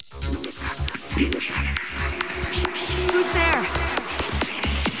Who's there?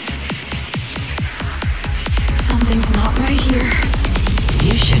 Something's not right here.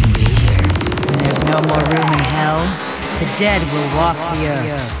 You shouldn't be here. When there's no more room in hell, the dead will walk the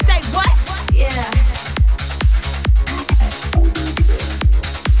earth. Say what? Yeah.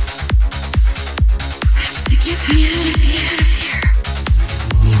 Have to get me out of here.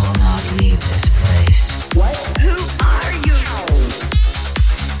 You will not leave this place. What? Who are you?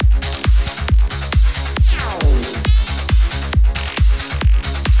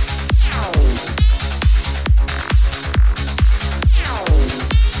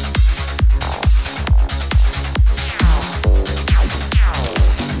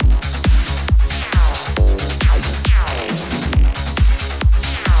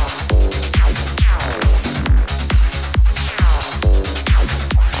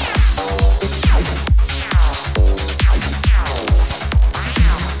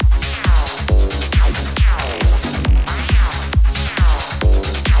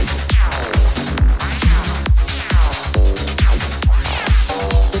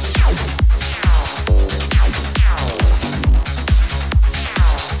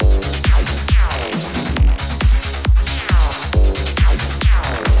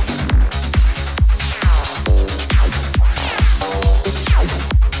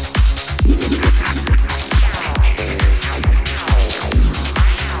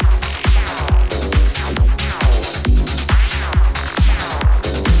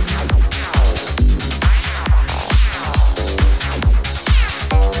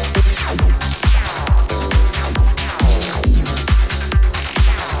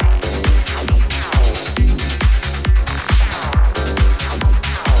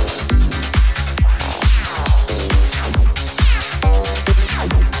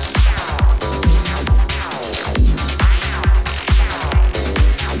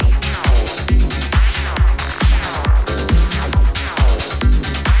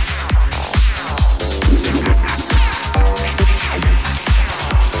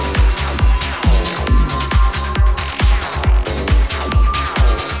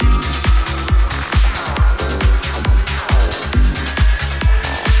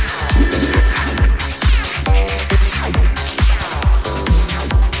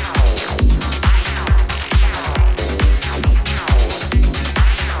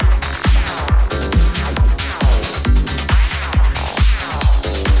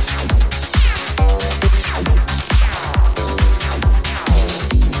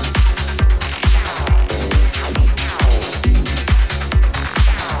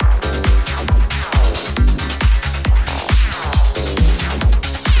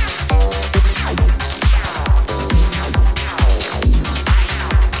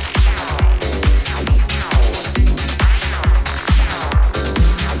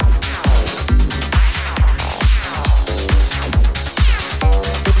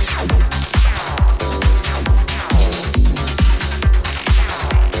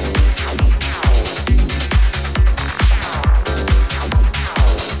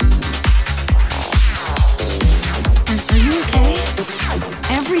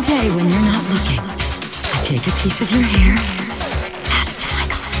 Take a piece of your hair, add it to my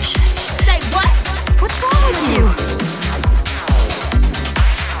collection. Say what? What's wrong with you?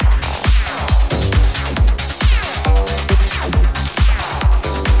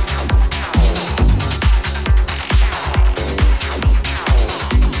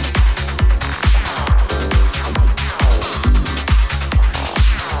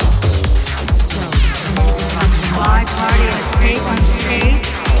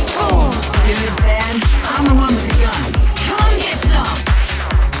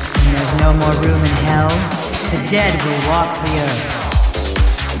 The dead will walk the earth.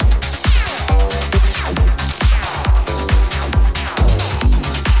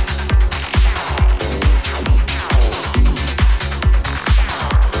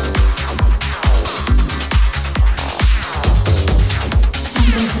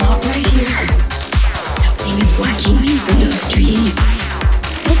 Something's not right here. Something is watching me from those dreams.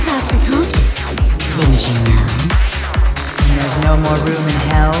 This house is haunted. Didn't you know? When there's no more room in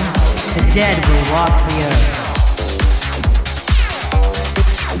hell, the dead will walk the earth.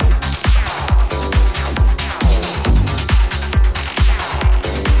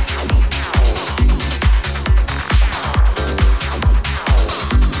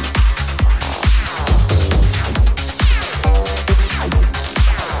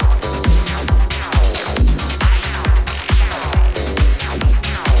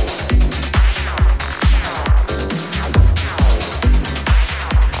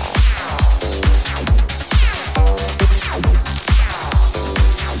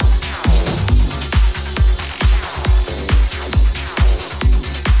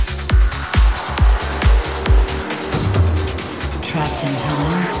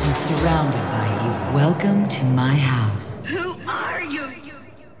 and surrounded by evil. Welcome to my house. Who